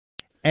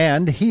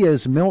And he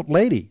is Milt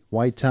Lady,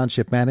 White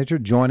Township Manager,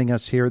 joining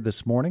us here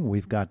this morning.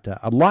 We've got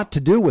a lot to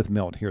do with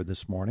Milt here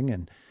this morning,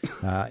 and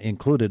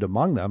included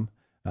among them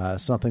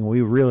something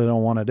we really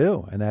don't want to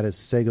do, and that is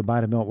say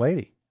goodbye to Milt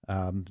Lady.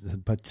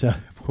 But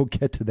we'll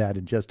get to that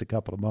in just a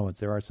couple of moments.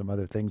 There are some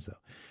other things,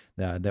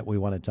 though, that we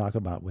want to talk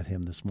about with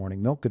him this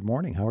morning. Milt, good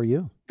morning. How are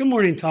you? Good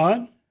morning,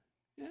 Todd.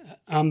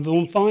 I'm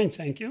doing fine,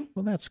 thank you.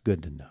 Well, that's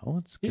good to know.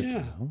 It's good to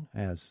know.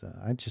 As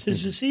I just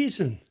Tis the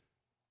season.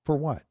 For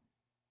what?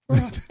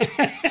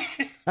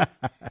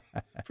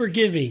 For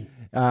giving.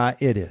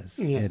 It is.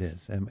 Yes. It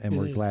is. And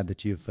we're glad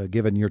that you've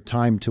given your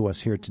time to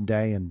us here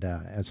today. And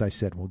as I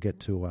said, we'll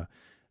get to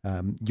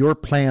your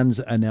plans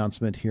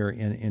announcement here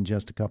in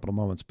just a couple of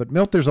moments. But,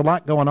 Milt, there's a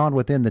lot going on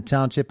within the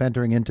township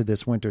entering into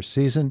this winter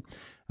season.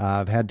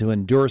 I've had to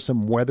endure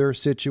some weather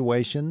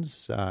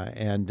situations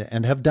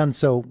and have done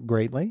so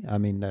greatly. I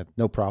mean,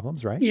 no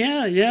problems, right?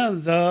 Yeah.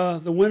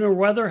 The winter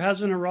weather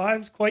hasn't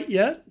arrived quite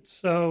yet.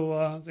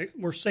 So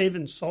we're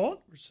saving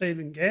salt, we're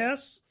saving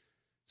gas,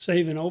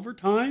 saving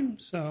overtime.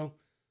 So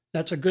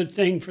that's a good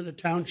thing for the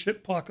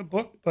township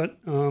pocketbook. But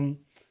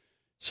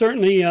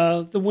certainly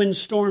the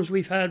windstorms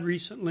we've had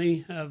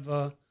recently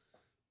have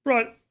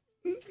brought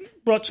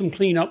some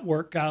cleanup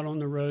work out on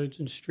the roads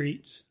and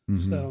streets.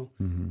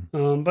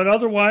 But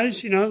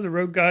otherwise, the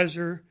road guys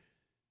are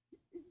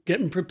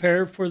getting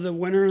prepared for the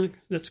winter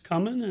that's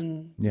coming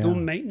and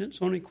doing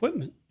maintenance on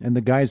equipment. And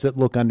the guys that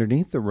look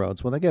underneath the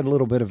roads, well, they get a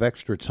little bit of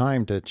extra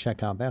time to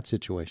check out that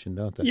situation,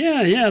 don't they?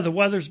 Yeah. The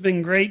weather's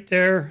been great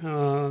there.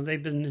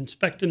 They've been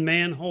inspecting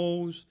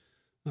manholes,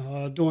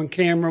 doing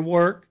camera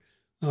work.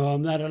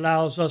 That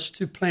allows us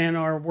to plan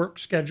our work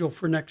schedule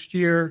for next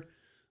year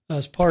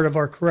as part of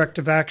our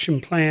corrective action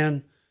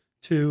plan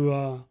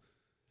to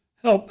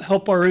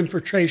help our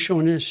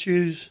infiltration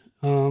issues.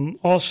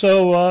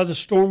 Also, the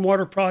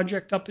stormwater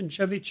project up in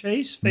Chevy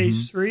Chase,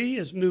 Phase 3,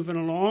 is moving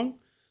along.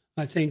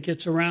 I think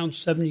it's around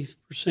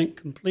 70%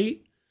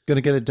 complete. Going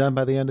to get it done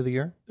by the end of the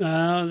year?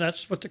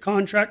 That's what the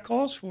contract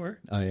calls for.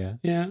 Oh, yeah?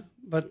 Yeah,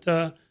 but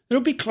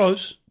it'll be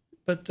close.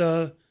 But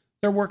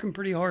they're working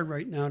pretty hard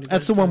right now.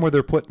 That's the one where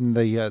they're putting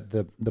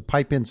the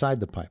pipe inside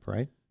the pipe,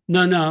 right?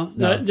 No.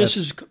 This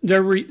is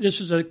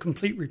a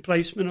complete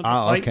replacement of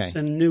the pipes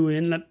and new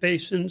inlet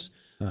basins.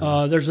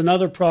 There's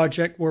another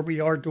project where we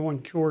are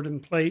doing cured in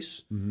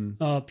place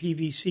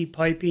PVC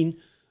piping.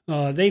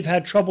 They've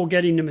had trouble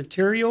getting the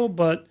material,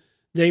 but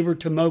they were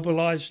to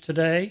mobilize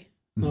today,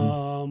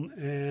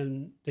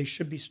 and they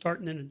should be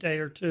starting in a day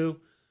or two.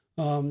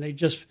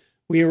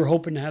 We were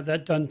hoping to have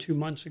that done 2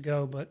 months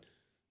ago, but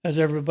as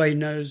everybody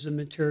knows, the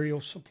material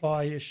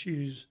supply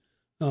issues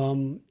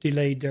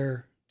delayed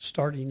their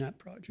starting that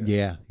project.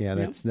 Yeah.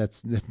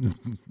 That's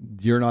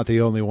you're not the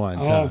only one.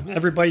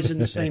 Everybody's in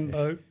the same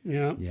boat.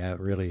 Yeah. Yeah,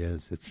 it really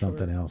is. It's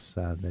something else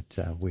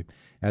that we.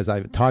 As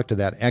I talked to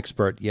that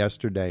expert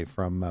yesterday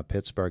from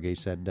Pittsburgh, he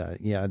said,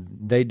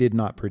 they did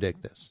not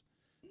predict this.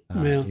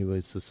 He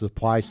was the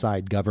supply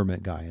side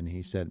government guy, and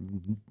he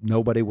said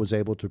nobody was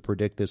able to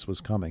predict this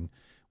was coming,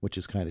 which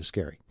is kind of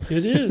scary.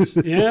 It is.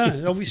 Yeah.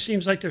 It always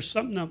seems like there's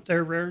something up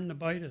there raring to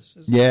bite us.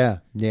 Yeah.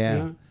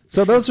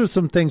 So those are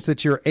some things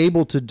that you're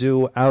able to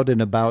do out and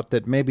about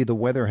that maybe the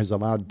weather has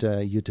allowed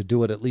you to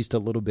do it at least a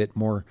little bit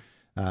more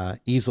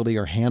easily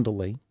or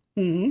handily.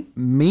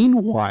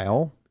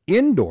 Meanwhile,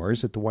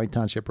 indoors at the White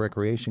Township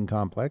Recreation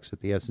Complex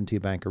at the S&T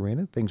Bank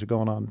Arena, things are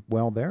going on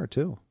well there,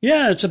 too.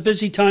 Yeah, it's a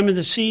busy time of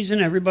the season.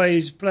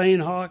 Everybody's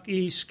playing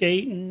hockey,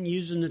 skating,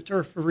 using the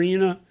turf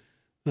arena.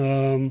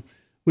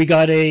 We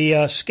got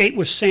a Skate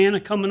with Santa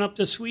coming up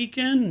this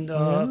weekend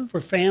for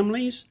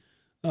families.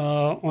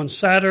 On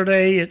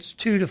Saturday, it's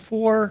 2 to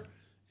 4,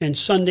 and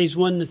Sunday's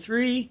 1 to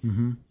 3.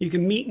 You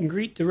can meet and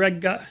greet the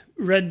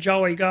red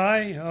jolly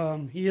guy.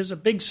 He is a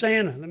big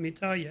Santa, let me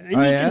tell you.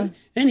 And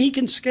he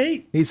can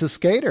skate. He's a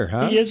skater,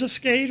 huh? He is a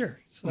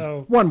skater.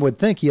 So one would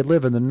think you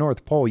live in the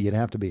North Pole, you'd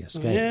have to be a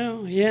skater.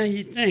 Yeah,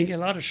 you'd think. A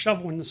lot of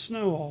shoveling the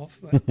snow off.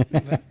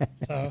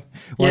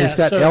 He's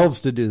got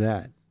elves to do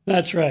that.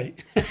 That's right.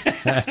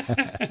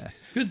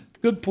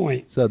 Good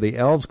point. So the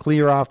elves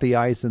clear off the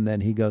ice, and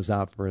then he goes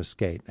out for a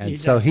skate. And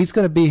so he's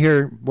going to be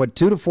here, 2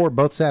 to 4,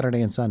 both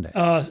Saturday and Sunday?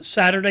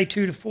 Saturday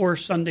 2 to 4,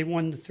 Sunday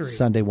 1 to 3.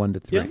 Sunday 1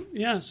 to 3.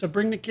 Yeah. So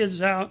bring the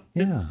kids out.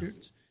 Yeah.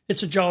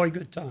 It's a jolly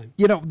good time.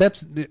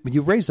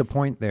 You raise a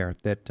point there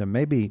that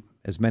maybe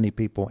as many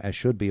people as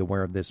should be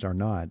aware of this are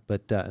not,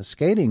 but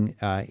skating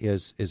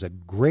is a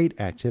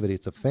great activity.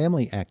 It's a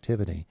family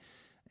activity.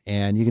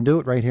 And you can do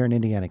it right here in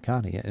Indiana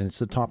County, and it's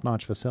a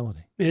top-notch facility.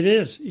 It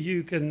is.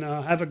 You can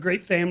have a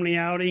great family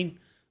outing.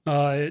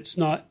 It's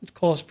not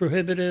cost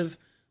prohibitive.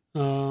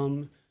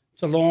 You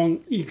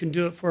can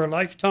do it for a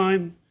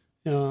lifetime.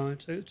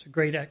 It's a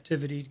great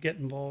activity to get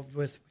involved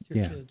with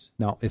your kids.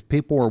 Now, if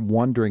people are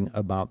wondering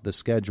about the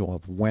schedule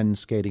of when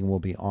skating will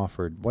be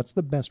offered, what's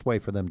the best way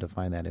for them to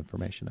find that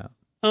information out?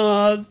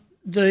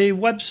 The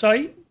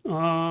website,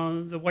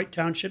 the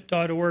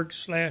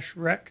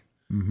whitetownship.org/rec.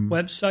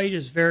 Website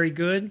is very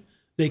good.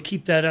 They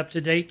keep that up to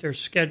date. There's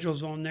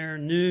schedules on there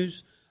and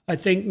news. I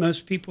think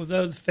most people,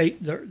 though,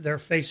 their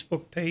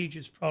Facebook page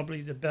is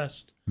probably the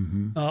best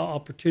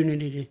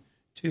opportunity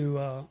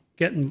to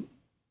get and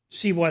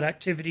see what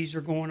activities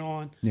are going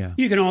on. Yeah.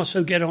 You can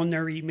also get on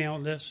their email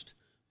list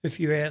if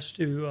you ask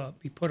to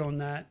be put on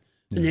that.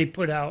 Yeah. And they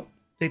put out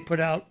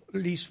at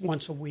least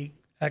once a week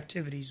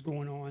activities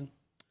going on.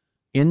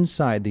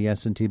 Inside the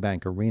S&T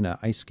Bank Arena,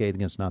 ice skating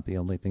is not the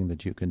only thing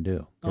that you can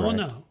do. Correct?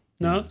 Oh,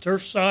 no.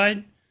 Turf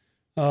side,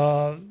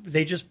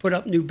 they just put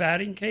up new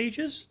batting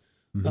cages.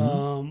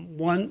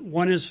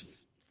 One is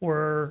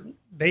for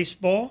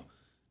baseball,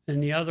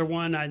 and the other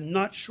one I'm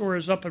not sure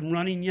is up and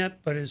running yet,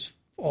 but is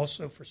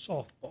also for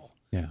softball.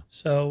 Yeah.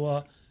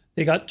 So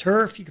they got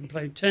turf. You can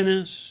play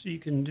tennis. You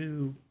can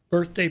do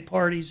birthday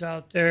parties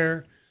out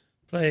there,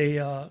 play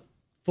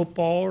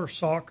football or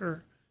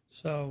soccer.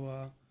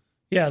 So,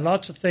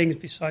 lots of things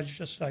besides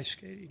just ice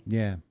skating.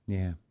 Yeah.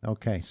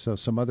 Okay, so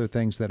some other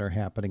things that are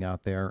happening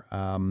out there.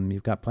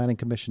 You've got Planning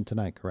Commission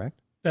tonight, correct?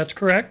 That's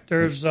correct.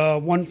 There's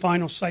one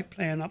final site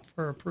plan up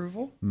for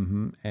approval.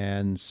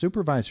 And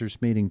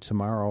supervisors meeting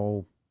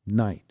tomorrow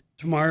night.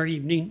 Tomorrow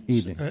evening.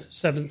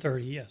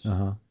 7:30, yes.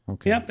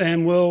 Okay. Yep,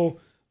 and we'll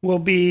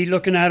be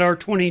looking at our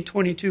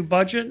 2022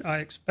 budget. I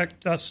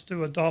expect us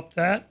to adopt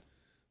that.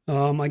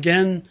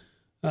 Again,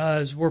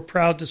 as we're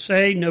proud to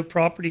say, no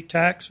property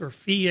tax or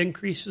fee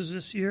increases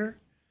this year.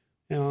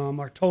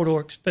 Our total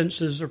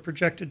expenses are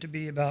projected to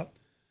be about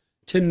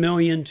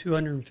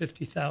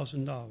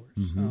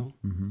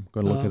 $10,250,000.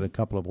 Going to look at a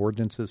couple of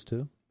ordinances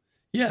too?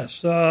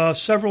 Yes,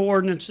 several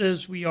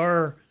ordinances. We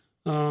are.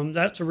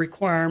 That's a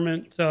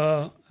requirement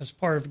as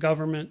part of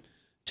government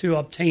to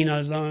obtain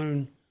a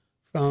loan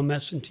from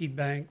S&T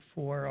Bank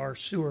for our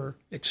sewer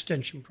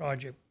extension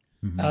project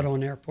out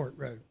on Airport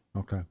Road.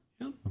 Okay.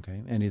 Yep.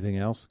 Okay. Anything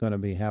else going to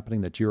be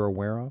happening that you're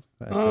aware of?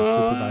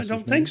 I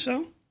don't think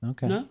so.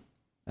 Okay. No.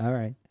 All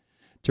right.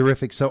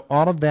 Terrific. So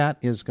all of that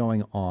is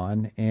going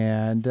on,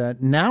 and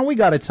now we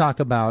got to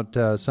talk about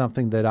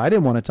something that I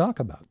didn't want to talk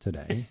about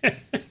today,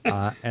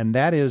 and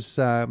that is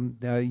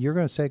you're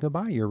going to say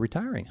goodbye. You're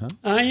retiring, huh?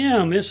 I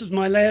am. This is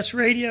my last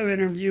radio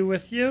interview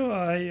with you.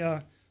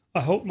 I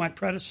hope my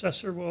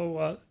predecessor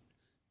will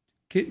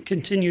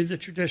continue the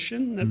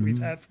tradition that we've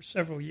had for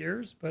several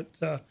years. But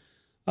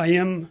I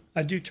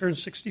do turn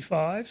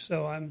 65,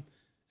 so I'm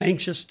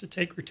anxious to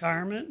take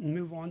retirement and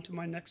move on to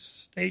my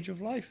next stage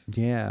of life.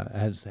 Yeah.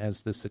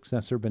 Has the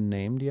successor been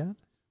named yet?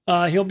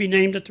 He'll be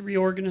named at the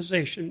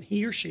reorganization.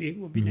 He or she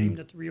will be named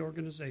at the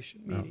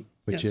reorganization meeting.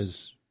 Which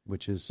is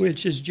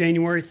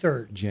January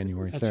 3rd.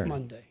 January 3rd. That's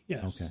Monday.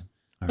 Yes. Okay.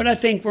 But I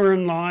think we're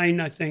in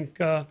line. I think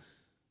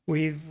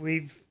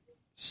we've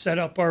set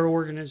up our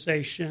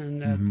organization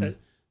that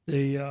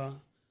the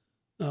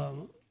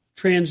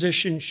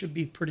transition should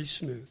be pretty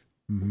smooth.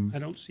 I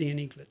don't see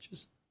any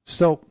glitches.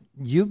 So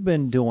you've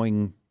been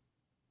doing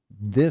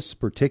this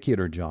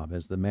particular job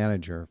as the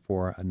manager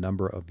for a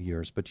number of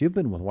years, but you've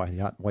been with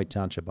White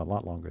Township a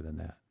lot longer than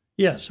that.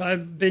 Yes,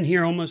 I've been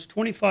here almost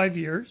 25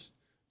 years.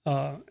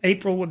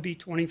 April would be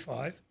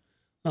 25.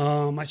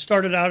 I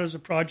started out as a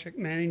project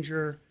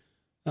manager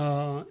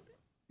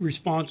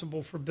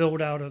responsible for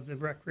build-out of the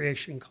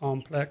recreation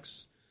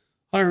complex,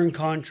 hiring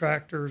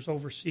contractors,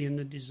 overseeing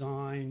the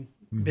design,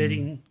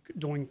 bidding,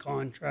 doing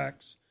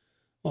contracts,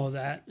 all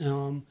that.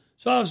 So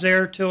I was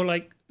there till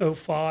like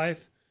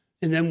 2005,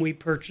 and then we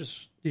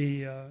purchased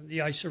the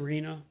ice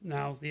arena,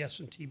 now the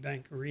S&T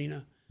Bank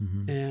Arena,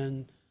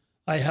 and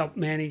I helped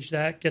manage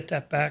that, get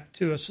that back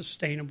to a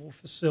sustainable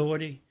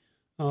facility,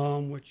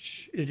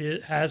 which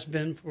it has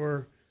been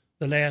for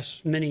the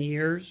last many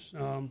years.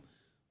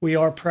 We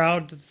are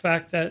proud of the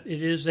fact that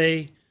it is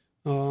a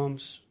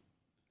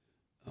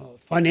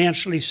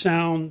financially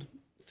sound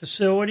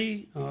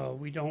facility.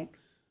 We don't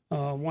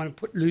want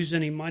to lose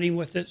any money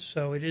with it,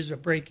 so it is a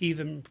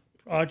break-even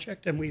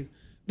project, and we've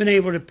been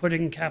able to put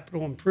in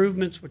capital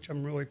improvements, which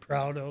I'm really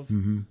proud of.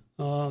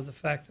 The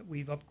fact that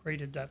we've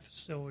upgraded that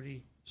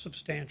facility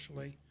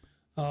substantially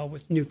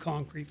with new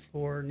concrete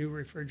floor, new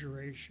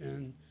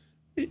refrigeration,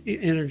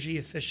 energy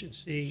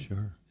efficiency,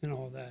 and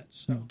all that.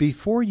 So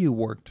before you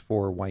worked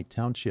for White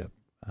Township,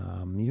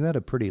 you had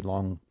a pretty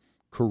long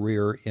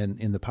career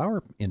in the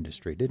power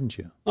industry, didn't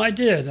you? I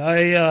did.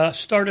 I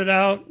started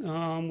out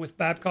with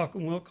Babcock &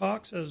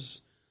 Wilcox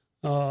as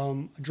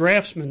a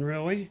draftsman,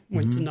 really.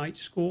 Went to night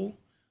school,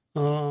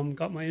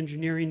 got my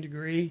engineering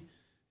degree,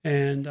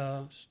 and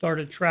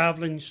started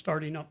traveling,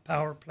 starting up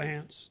power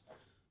plants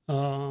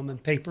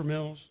and paper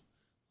mills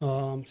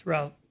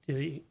throughout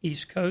the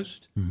East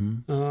Coast.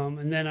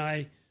 And then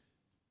I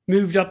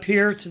moved up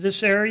here to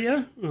this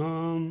area,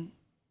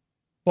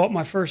 bought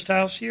my first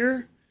house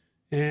here,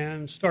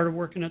 and started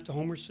working at the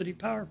Homer City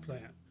Power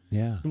Plant.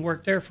 Yeah. And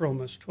worked there for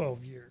almost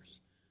 12 years.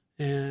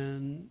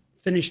 And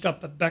finished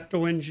up at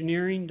Bechtel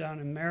Engineering down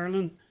in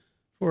Maryland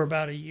for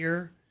about a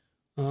year.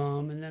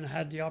 And then I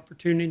had the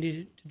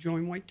opportunity to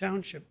join White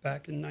Township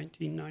back in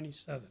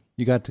 1997.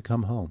 You got to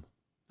come home.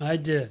 I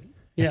did.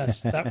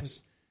 Yes, that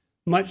was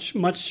much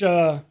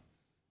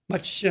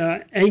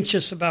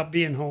anxious about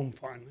being home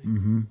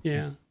finally.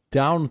 Yeah.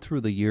 Down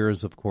through the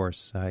years, of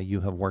course,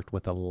 you have worked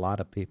with a lot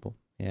of people,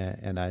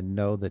 and I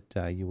know that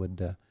you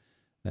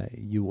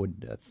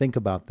would think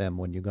about them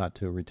when you got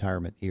to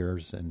retirement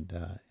years, and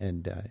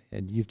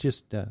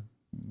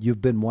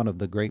you've been one of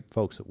the great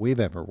folks that we've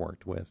ever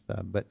worked with.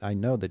 But I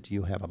know that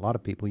you have a lot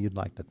of people you'd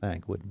like to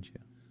thank, wouldn't you?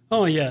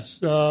 Oh yes,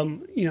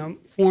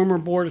 former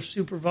board of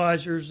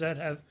supervisors that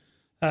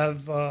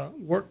have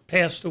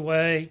passed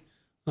away.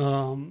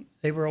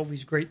 They were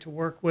always great to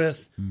work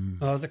with.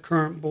 The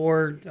current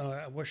board,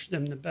 I wish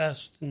them the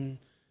best in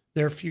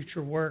their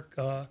future work.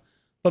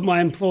 But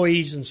my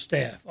employees and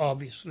staff,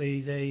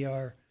 obviously,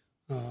 they're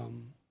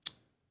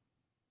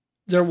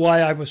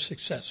why I was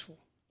successful.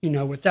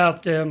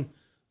 Without them,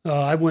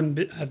 I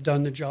wouldn't have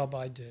done the job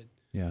I did.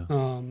 Yeah.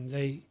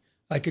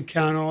 I could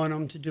count on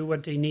them to do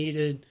what they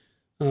needed.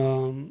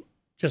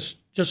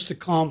 Just the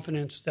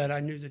confidence that I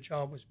knew the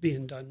job was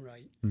being done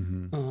right.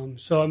 Mm-hmm.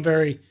 So I'm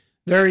very,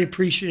 very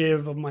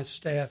appreciative of my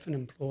staff and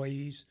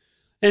employees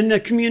and the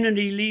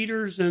community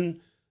leaders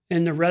and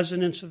the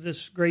residents of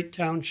this great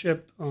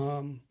township.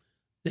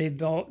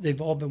 They've all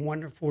been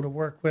wonderful to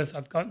work with.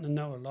 I've gotten to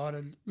know a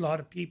lot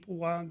of people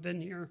while I've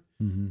been here,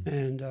 mm-hmm.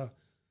 and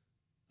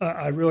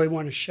I really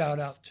want to shout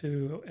out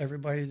to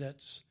everybody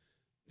that's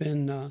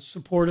been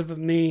supportive of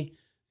me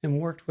and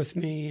worked with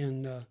me,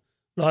 and a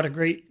lot of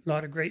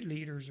great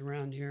leaders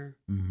around here.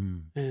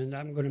 Mm-hmm. And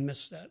I'm going to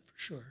miss that for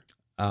sure.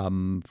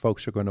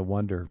 Folks are going to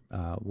wonder,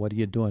 what are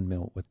you doing,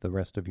 Milt, with the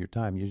rest of your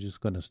time? You're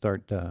just going to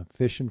start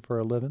fishing for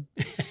a living?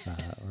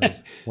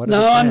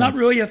 No, I'm not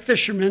really a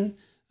fisherman.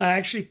 I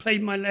actually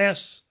played my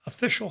last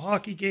official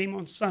hockey game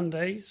on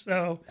Sunday,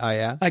 so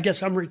I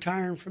guess I'm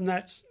retiring from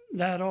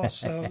that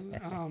also.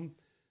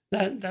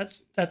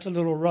 That's a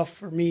little rough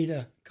for me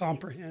to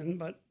comprehend,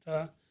 but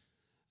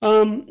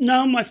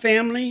no, my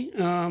family,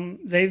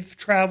 they've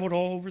traveled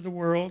all over the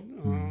world.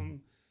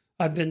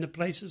 I've been to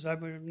places I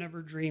would have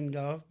never dreamed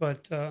of,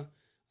 but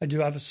I do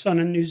have a son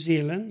in New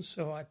Zealand,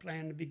 so I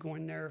plan to be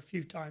going there a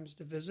few times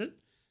to visit.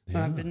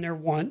 Yeah. I've been there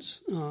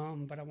once,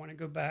 but I want to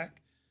go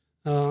back.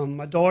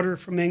 My daughter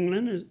from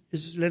England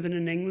is living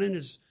in England,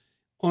 is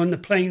on the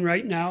plane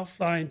right now,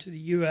 flying to the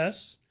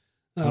U.S.,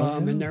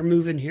 and they're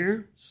moving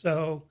here.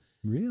 So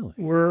really,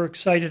 we're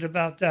excited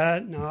about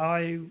that. Now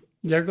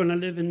they're going to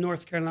live in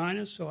North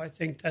Carolina, so I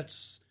think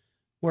that's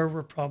where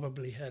we're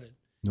probably headed.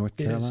 North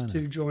Carolina. Is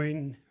to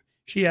join.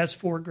 She has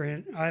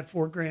I have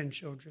 4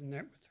 grandchildren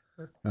there with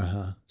her.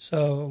 Uh-huh.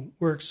 So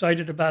we're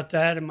excited about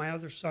that, and my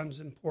other son's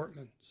in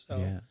Portland. So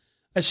yeah.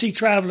 I see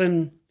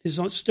traveling is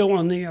still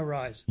on the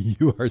horizon.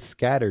 You are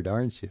scattered,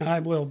 aren't you? I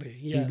will be,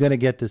 yes. You're going to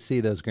get to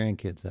see those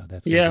grandkids, though.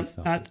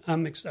 That's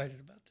I'm excited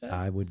about that.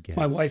 I would guess.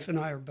 My wife and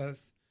I are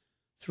both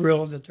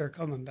thrilled that they're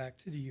coming back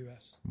to the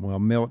U.S. Well,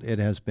 Milt, it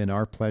has been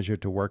our pleasure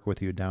to work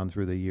with you down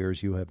through the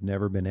years. You have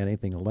never been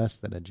anything less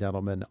than a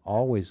gentleman,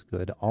 always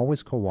good,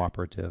 always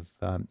cooperative,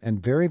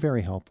 and very,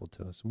 very helpful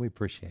to us, and we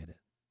appreciate it.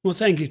 Well,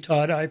 thank you,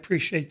 Todd. I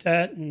appreciate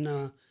that, and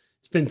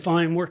it's been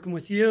fine working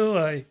with you.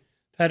 I've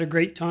had a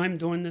great time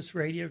doing this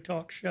radio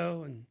talk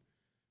show,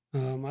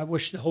 and I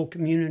wish the whole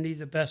community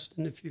the best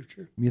in the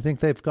future. You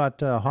think they've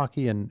got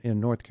hockey in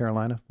North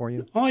Carolina for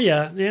you? Oh,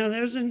 yeah.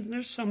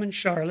 There's some in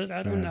Charlotte.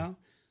 I don't know.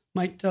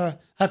 Might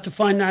have to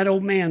find that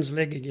old man's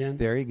leg again.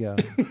 There you go.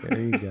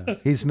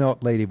 He's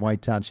Milt Lady,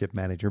 White Township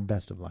Manager.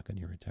 Best of luck on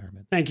your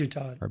retirement. Thank you,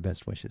 Todd. Our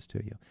best wishes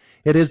to you.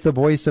 It is the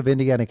voice of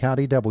Indiana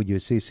County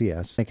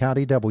WCCS.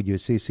 County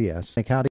WCCS. County